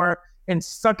store and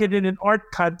stuck it in an art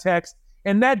context.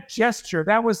 And that gesture,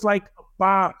 that was like a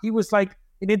bomb. He was like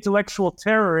an intellectual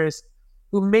terrorist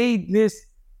who made this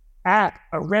act,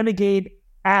 a renegade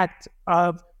act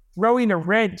of throwing a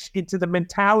wrench into the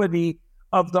mentality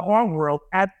of the art world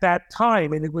at that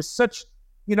time. And it was such,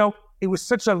 it was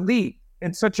such a leap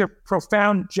and such a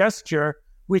profound gesture,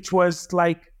 which was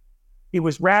like, it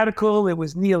was radical, it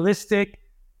was nihilistic,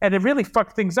 and it really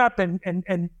fucked things up.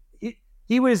 And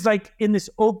he was like in this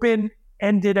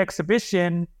open-ended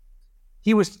exhibition,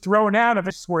 he was thrown out of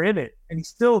it, we're in it. And he's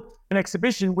still an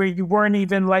exhibition where you weren't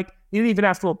even like, you didn't even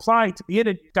have to apply to be in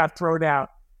it, you got thrown out.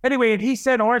 Anyway, and he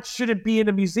said art shouldn't be in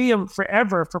a museum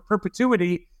forever, for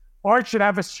perpetuity. Art should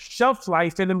have a shelf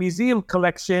life in a museum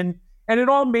collection. And it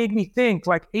all made me think,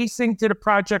 like Async did a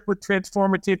project with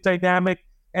transformative dynamic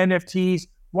NFTs.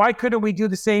 Why couldn't we do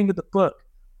the same with the book?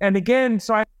 And again,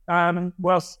 so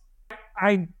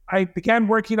I began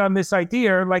working on this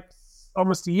idea like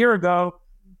almost a year ago,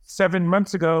 7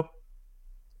 months ago.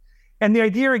 And the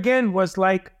idea again was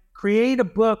like, create a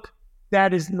book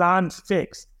that is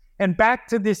non-fixed. And back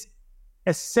to this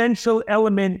essential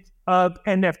element of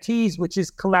NFTs, which is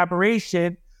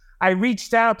collaboration, I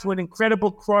reached out to an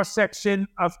incredible cross-section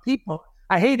of people.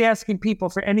 I hate asking people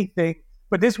for anything,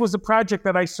 but this was a project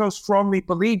that I so strongly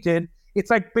believed in. It's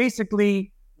like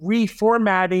basically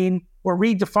reformatting or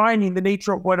redefining the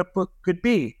nature of what a book could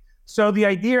be. So the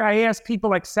idea, I asked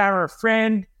people like Sarah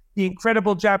Friend, the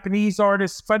incredible Japanese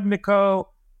artist Fudniko,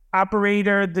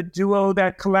 Operator, the duo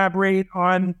that collaborate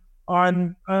on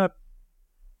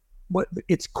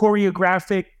it's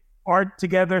choreographic art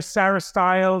together, Sarah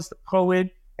Stiles, the poet,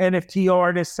 NFT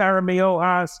artist, Sarah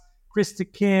Mayohas, Krista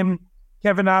Kim,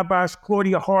 Kevin Abash,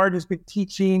 Claudia Hart, who's been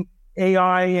teaching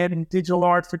AI and digital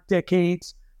art for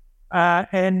decades,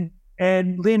 and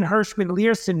Lynn Hirschman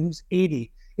Learson, who's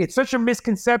 80. It's such a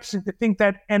misconception to think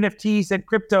that NFTs and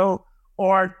crypto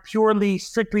are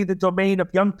strictly the domain of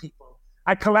young people.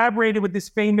 I collaborated with this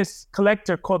famous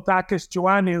collector called Dakis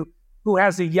Joannou, who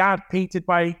has a yacht painted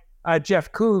by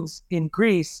Jeff Koons in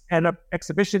Greece and an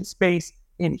exhibition space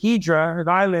in Hydra, an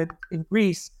island in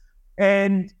Greece.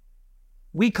 And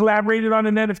we collaborated on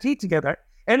an NFT together.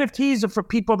 NFTs are for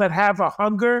people that have a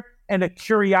hunger and a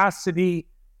curiosity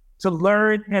to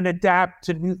learn and adapt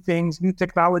to new things, new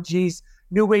technologies,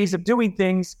 new ways of doing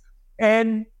things.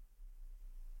 And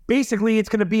basically, it's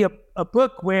going to be a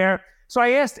book where, so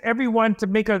I asked everyone to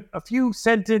make a few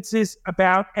sentences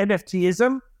about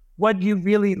NFTism, what you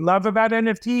really love about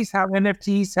NFTs, how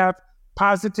NFTs have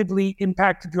positively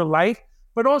impacted your life.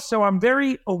 But also, I'm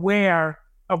very aware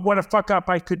of what a fuck up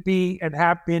I could be and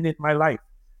have been in my life.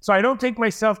 So I don't take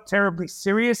myself terribly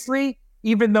seriously,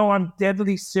 even though I'm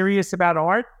deadly serious about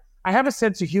art. I have a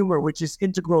sense of humor, which is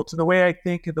integral to the way I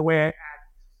think and the way I act.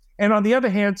 And on the other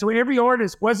hand, so every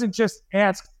artist wasn't just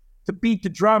asked to beat the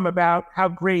drum about how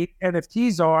great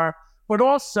NFTs are, but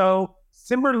also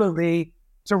similarly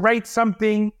to write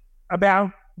something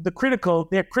about their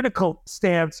critical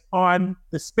stance on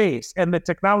the space and the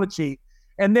technology.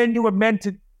 And then you were meant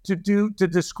to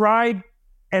describe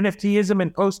NFTism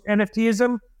and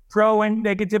post-NFTism, pro and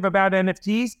negative about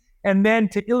NFTs, and then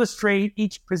to illustrate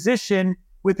each position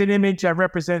with an image that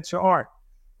represents your art.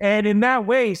 And in that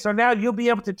way, so now you'll be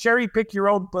able to cherry pick your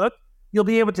own book. You'll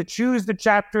be able to choose the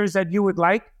chapters that you would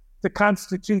like to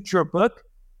constitute your book.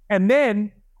 And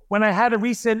then when I had a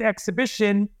recent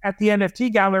exhibition at the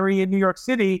NFT Gallery in New York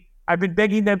City, I've been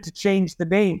begging them to change the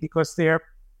name because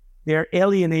they're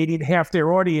alienating half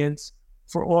their audience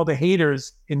for all the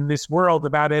haters in this world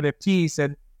about NFTs.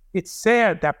 And it's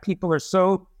sad that people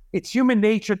are it's human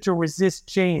nature to resist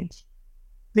change,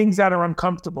 things that are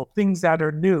uncomfortable, things that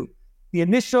are new. The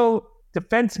initial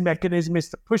defense mechanism is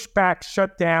to push back,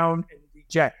 shut down, and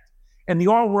reject. And the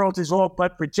art world is all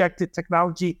but rejected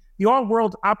technology. The art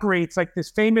world operates like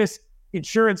this famous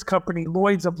insurance company,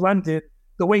 Lloyd's of London.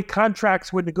 The way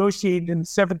contracts were negotiated in the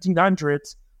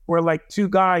 1700s were like two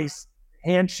guys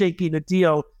handshaking a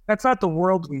deal. That's not the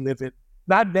world we live in.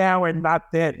 Not now and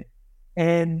not then.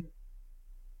 And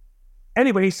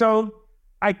anyway, so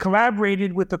I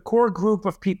collaborated with a core group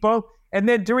of people. And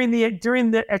then during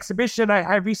the exhibition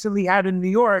I recently had in New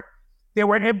York, there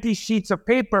were empty sheets of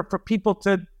paper for people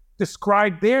to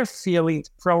describe their feelings,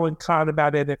 pro and con,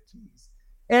 about NFTs.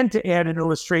 and to add an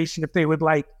illustration if they would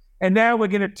like. And now we're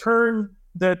going to turn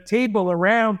the table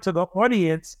around to the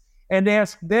audience and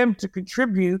ask them to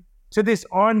contribute to this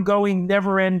ongoing,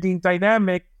 never-ending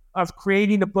dynamic of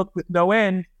creating a book with no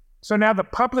end. So now the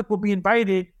public will be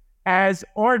invited as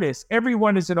artists.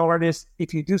 Everyone is an artist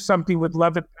if you do something with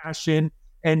love and passion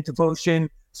and devotion.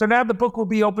 So now the book will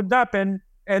be opened up and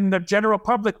the general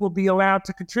public will be allowed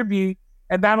to contribute.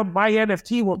 And my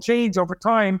NFT will change over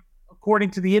time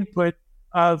according to the input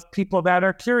of people that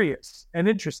are curious and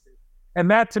interested.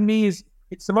 And that to me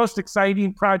it's the most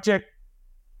exciting project,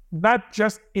 not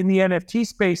just in the NFT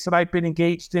space that I've been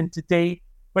engaged in to date,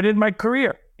 but in my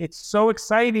career. It's so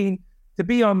exciting to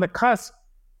be on the cusp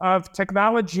of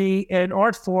technology and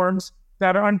art forms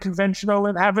that are unconventional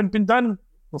and haven't been done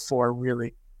before,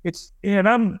 really. And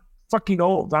I'm fucking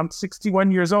old. I'm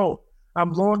 61 years old.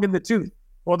 I'm long in the tooth.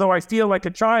 Although I feel like a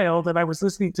child, and I was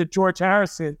listening to George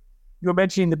Harrison. You were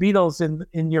mentioning the Beatles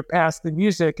in your past in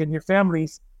music and your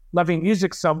families loving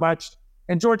music so much.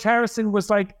 And George Harrison was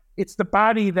like, it's the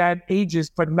body that ages,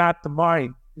 but not the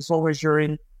mind, as long as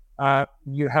you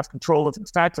have control of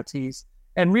its faculties.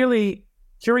 And really,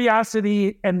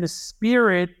 curiosity and the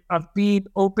spirit of being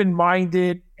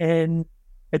open-minded and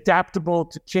adaptable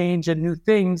to change and new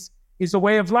things is a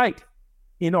way of life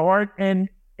in art and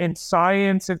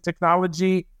science and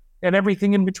technology and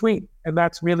everything in between. And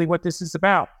that's really what this is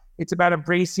about. It's about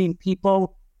embracing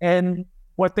people and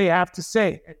what they have to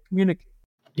say and communicate.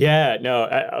 Yeah, no,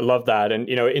 I love that. And,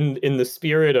 in the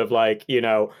spirit of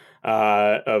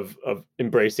of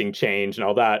embracing change and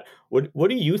all that, what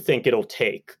do you think it'll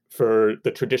take for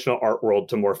the traditional art world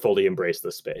to more fully embrace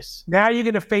this space? Now you're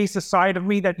going to face a side of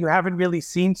me that you haven't really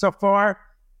seen so far.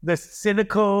 The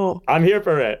cynical... I'm here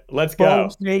for it. Let's go.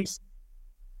 Face.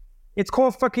 It's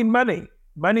called fucking money.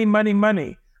 Money, money,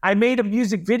 money. I made a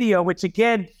music video, which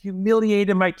again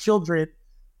humiliated my children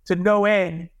to no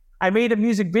end. I made a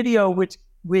music video which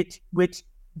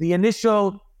the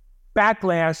initial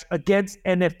backlash against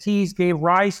NFTs gave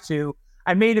rise to.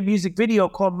 I made a music video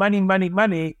called Money, Money,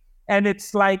 Money. And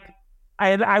it's like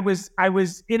I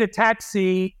was in a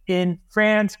taxi in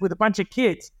France with a bunch of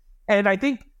kids. And I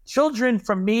think children,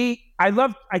 from me, I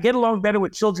get along better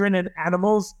with children and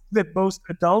animals than most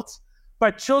adults.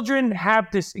 But children have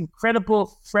this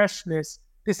incredible freshness,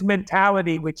 this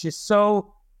mentality, which is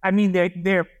so,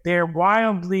 they're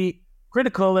wildly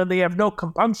critical and they have no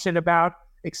compunction about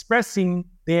expressing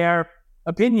their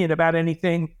opinion about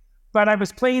anything. But I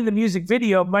was playing the music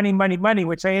video, Money, Money, Money,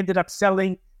 which I ended up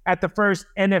selling at the first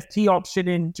NFT auction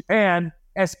in Japan,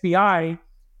 SBI.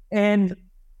 And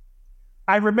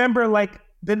I remember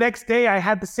the next day I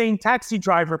had the same taxi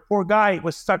driver, poor guy,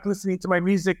 was stuck listening to my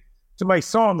music, to my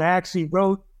song. I actually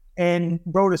wrote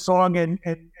a song and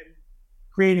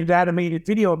created an animated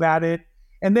video about it.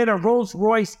 And then a Rolls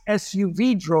Royce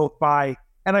SUV drove by.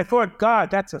 And I thought,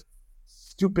 God, that's a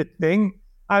stupid thing.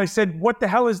 I said, what the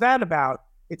hell is that about?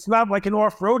 It's not like an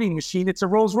off-roading machine. It's a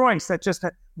Rolls Royce that just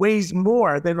weighs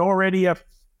more than already a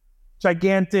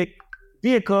gigantic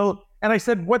vehicle. And I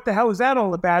said, what the hell is that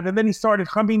all about? And then he started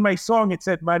humming my song. It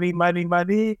said, money, money,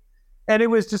 money. And it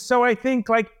was just so, I think,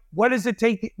 what does it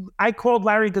take? I called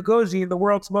Larry Gagosian, the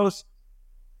world's most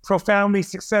profoundly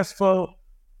successful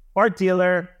art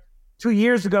dealer, 2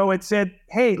 years ago and said,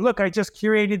 hey, look, I just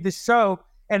curated this show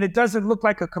and it doesn't look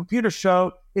like a computer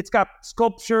show. It's got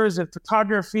sculptures and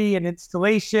photography and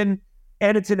installation,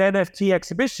 and it's an NFT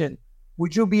exhibition.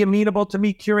 Would you be amenable to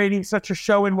me curating such a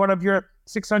show in one of your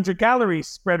 600 galleries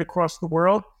spread across the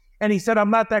world? And he said, I'm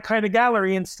not that kind of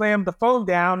gallery, and slammed the phone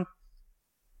down.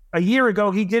 A year ago,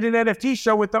 he did an NFT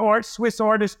show with the Swiss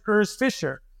artist Urs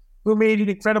Fischer, who made an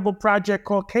incredible project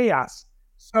called Chaos.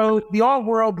 So the art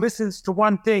world listens to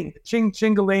one thing, the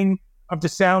ching-chingaling of the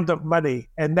sound of money,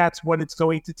 and that's what it's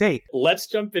going to take. Let's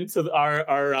jump into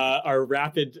our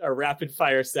rapid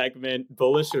fire segment,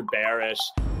 bullish or bearish.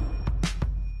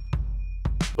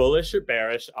 Bullish or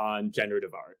bearish on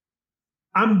generative art?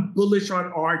 I'm bullish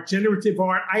on art, generative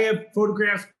art. I have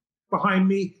photographs behind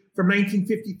me from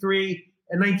 1953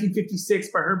 and 1956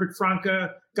 by Herbert Franke,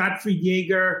 Gottfried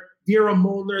Jaeger, Vera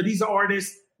Molnar. These are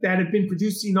artists that have been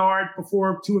producing art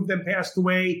before two of them passed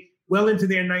away, well into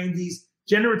their 90s.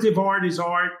 Generative art is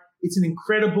art. It's an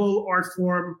incredible art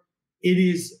form.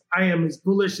 I am as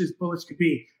bullish could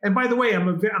be. And by the way,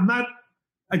 I'm not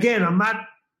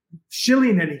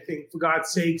shilling anything, for God's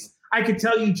sakes. I can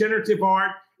tell you generative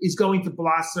art is going to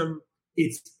blossom.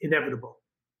 It's inevitable.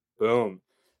 Boom.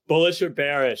 Bullish or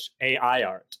bearish AI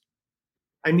art?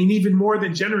 I mean, even more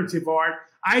than generative art.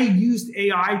 I used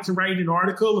AI to write an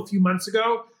article a few months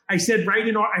ago. I said,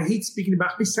 I hate speaking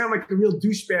about, I sound like a real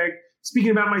douchebag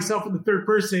speaking about myself in the third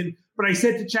person, but I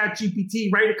said to ChatGPT,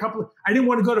 I didn't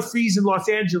want to go to freeze in Los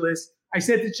Angeles. I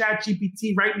said to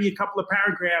ChatGPT, write me a couple of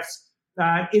paragraphs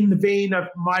in the vein of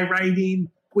my writing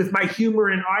with my humor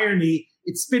and irony.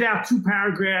 It spit out 2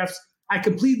 paragraphs. I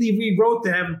completely rewrote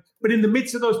them, but in the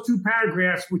midst of those 2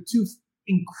 paragraphs were 2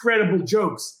 incredible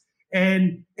jokes.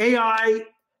 And AI,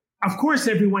 of course,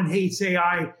 everyone hates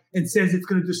AI and says it's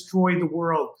going to destroy the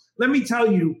world. Let me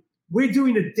tell you, we're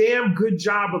doing a damn good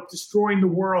job of destroying the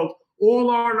world all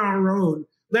on our own,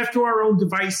 left to our own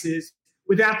devices,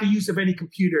 without the use of any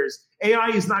computers. AI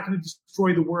is not going to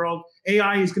destroy the world.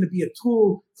 AI is going to be a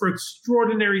tool for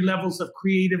extraordinary levels of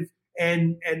creative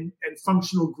and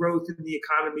functional growth in the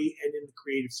economy and in the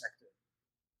creative sector.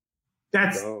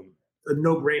 That's a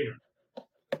no-brainer.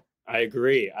 I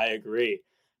agree.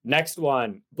 Next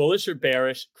one, bullish or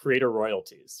bearish creator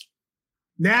royalties?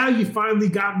 Now you finally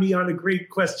got me on a great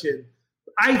question.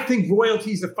 I think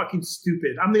royalties are fucking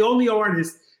stupid. I'm the only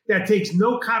artist that takes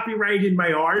no copyright in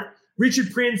my art.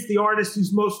 Richard Prince, the artist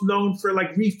who's most known for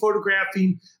like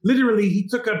rephotographing, literally he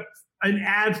took an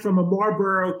ad from a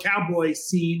Marlboro cowboy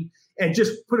scene and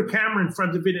just put a camera in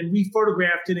front of it and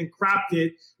rephotographed it and cropped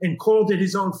it and called it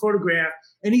his own photograph.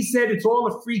 And he said it's all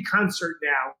a free concert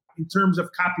now in terms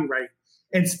of copyright.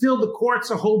 And still the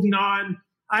courts are holding on.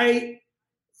 I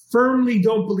firmly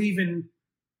don't believe in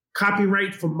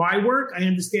copyright for my work. I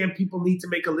understand people need to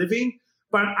make a living,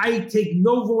 but I take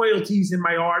no royalties in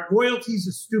my art. Royalties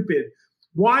are stupid.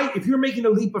 Why, if you're making a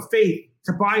leap of faith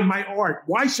to buy my art,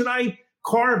 why should I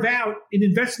carve out an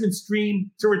investment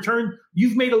stream to return?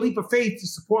 You've made a leap of faith to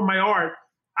support my art.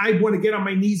 I want to get on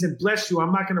my knees and bless you.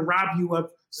 I'm not going to rob you of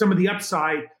some of the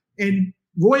upside. And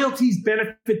royalties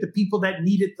benefit the people that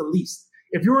need it the least.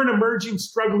 If you're an emerging,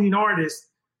 struggling artist,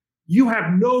 you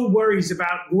have no worries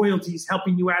about royalties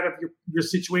helping you out of your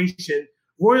situation.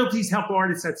 Royalties help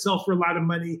artists that sell for a lot of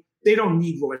money. They don't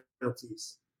need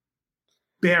royalties.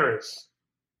 Bearish.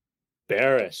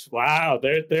 Wow,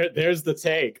 there's the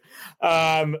take.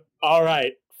 All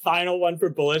right, final one for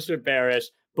bullish or bearish.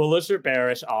 Bullish or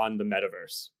bearish on the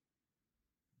metaverse?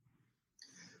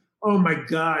 Oh my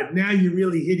God, now you're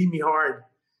really hitting me hard.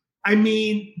 I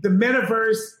mean, the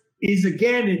metaverse is,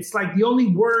 again, it's like the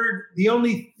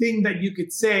only thing that you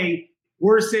could say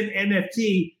worse than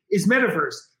NFT is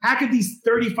metaverse. How could these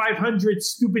 3,500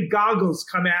 stupid goggles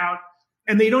come out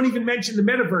and they don't even mention the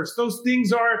metaverse? Those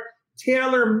things are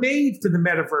tailor-made for the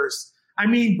metaverse. I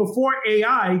mean, before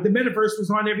AI, the metaverse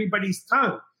was on everybody's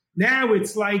tongue. Now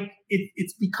it's like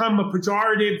it's become a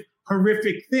pejorative,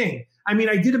 horrific thing. I mean,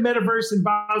 I did a metaverse in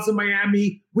Basel,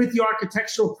 Miami with the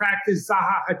architectural practice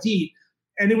Zaha Hadid,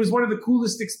 and it was one of the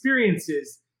coolest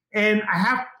experiences. And I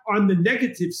have, on the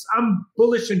negatives, I'm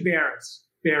bullish and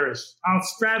bearish. I'll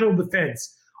straddle the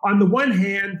fence. On the one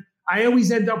hand, I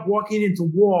always end up walking into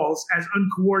walls, as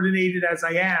uncoordinated as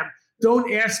I am.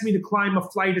 Don't ask me to climb a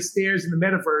flight of stairs in the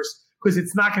metaverse because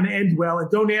it's not going to end well. And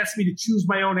don't ask me to choose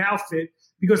my own outfit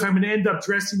because I'm going to end up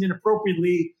dressing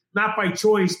inappropriately, not by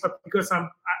choice, but because I'm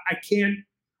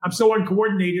so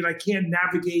uncoordinated, I can't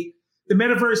navigate. The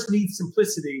metaverse needs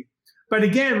simplicity. But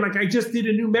again, like I just did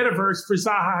a new metaverse for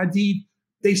Zaha Hadid.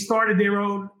 They started their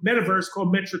own metaverse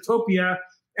called Metrotopia.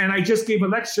 And I just gave a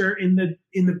lecture in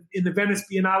the Venice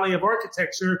Biennale of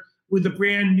Architecture with a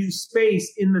brand new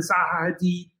space in the Zaha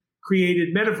Hadid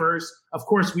created metaverse. Of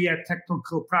course, we had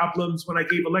technical problems when I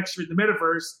gave a lecture in the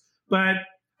metaverse, but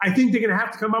I think they're going to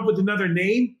have to come up with another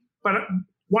name. But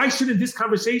why shouldn't this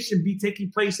conversation be taking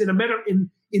place in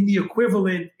the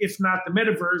equivalent, if not the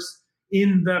metaverse,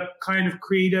 in the kind of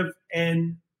creative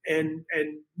and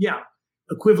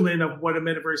equivalent of what a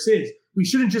metaverse is? We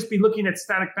shouldn't just be looking at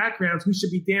static backgrounds. We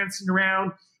should be dancing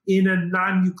around in a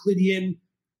non-Euclidean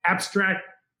abstract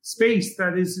space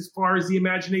that is as far as the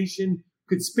imagination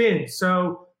could spin.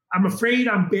 So I'm afraid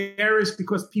I'm bearish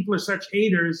because people are such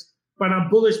haters, but I'm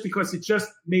bullish because it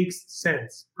just makes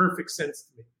sense, perfect sense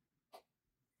to me.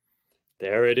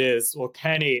 There it is. Well,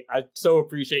 Kenny, I so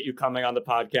appreciate you coming on the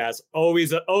podcast.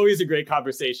 Always a great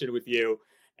conversation with you.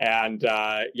 And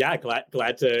glad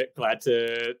to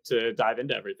dive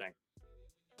into everything.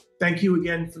 Thank you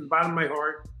again from the bottom of my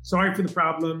heart. Sorry for the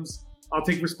problems. I'll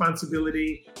take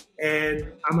responsibility,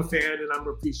 and I'm a fan and I'm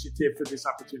appreciative for this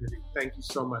opportunity. Thank you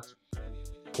so much.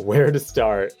 Where to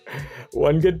start?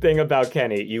 One good thing about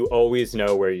Kenny, you always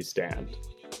know where you stand.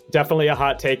 Definitely a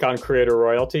hot take on creator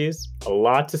royalties, a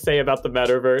lot to say about the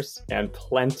metaverse, and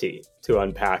plenty to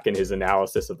unpack in his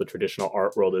analysis of the traditional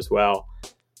art world as well.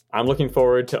 I'm looking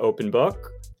forward to Open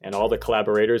Book and all the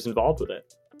collaborators involved with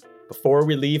it. Before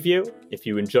we leave you, if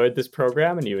you enjoyed this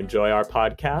program and you enjoy our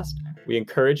podcast, we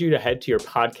encourage you to head to your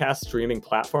podcast streaming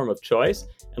platform of choice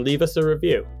and leave us a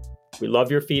review. We love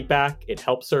your feedback. It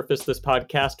helps surface this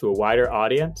podcast to a wider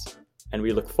audience, and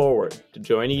we look forward to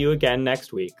joining you again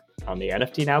next week on the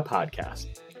NFT Now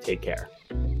podcast. Take care.